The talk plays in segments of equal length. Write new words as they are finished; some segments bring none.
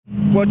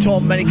Well,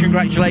 Tom, many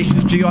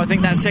congratulations to you. I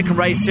think that second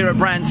race here at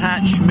Brands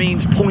Hatch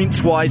means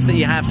points-wise that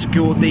you have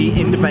secured the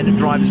independent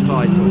driver's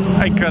title.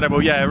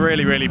 Incredible, yeah,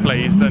 really, really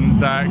pleased, and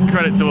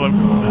credit to all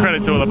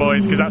the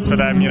boys, because that's for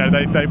them. You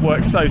know, they've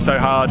worked so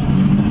hard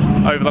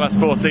over the last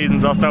 4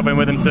 seasons whilst I've been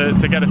with them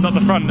to get us up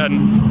the front,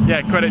 and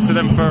yeah, credit to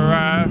them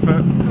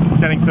for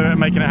getting through it and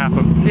making it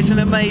happen. It's an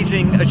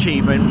amazing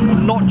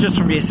achievement, not just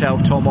from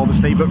yourself, Tom,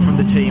 obviously, but from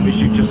the team,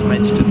 as you just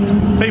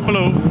mentioned. People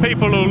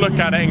will look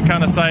at it and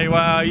kind of say,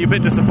 well, are you a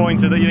bit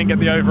disappointed that you didn't get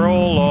the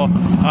overall, or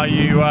are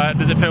you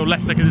does it feel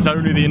lesser because it's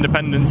only the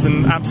independents?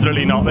 And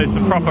absolutely not. There's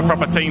some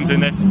proper teams in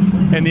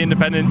the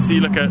independents.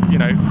 You look at, you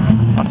know,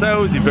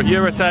 ourselves, you've got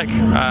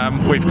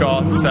Eurotech, we've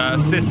got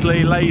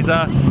Sisley,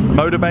 Laser,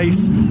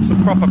 Motorbase,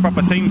 some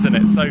proper teams in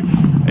it, so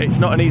it's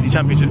not an easy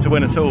championship to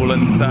win at all,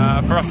 and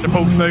for us to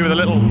pull through with a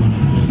little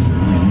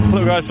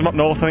guys from up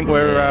north, I think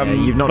we're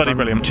you've not bloody done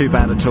brilliant. Too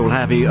bad at all,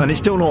 have you? And it's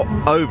still not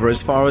over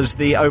as far as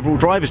the overall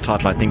driver's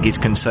title, I think, is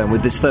concerned,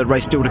 with this third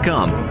race still to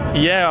come.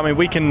 Yeah, I mean,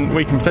 we can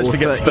potentially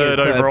get third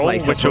overall,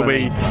 place, which will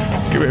be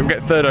we'll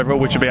get third overall,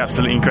 which will be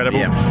absolutely incredible.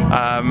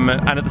 Yeah.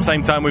 And at the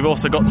same time, we've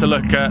also got to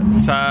look at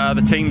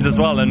the teams as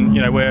well, and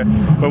you know, we're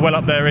well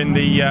up there in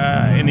the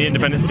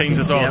independence teams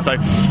as well. Yeah. So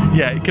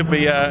yeah, it could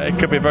be a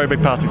very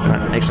big party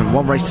tonight. Excellent.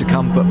 One race to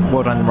come, but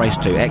well done in race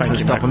 2. Excellent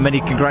stuff, and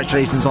many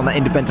congratulations on that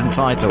independent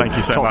title. Thank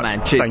you so much.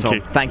 Man. Cheers, Thank Tom.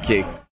 you. Thank you.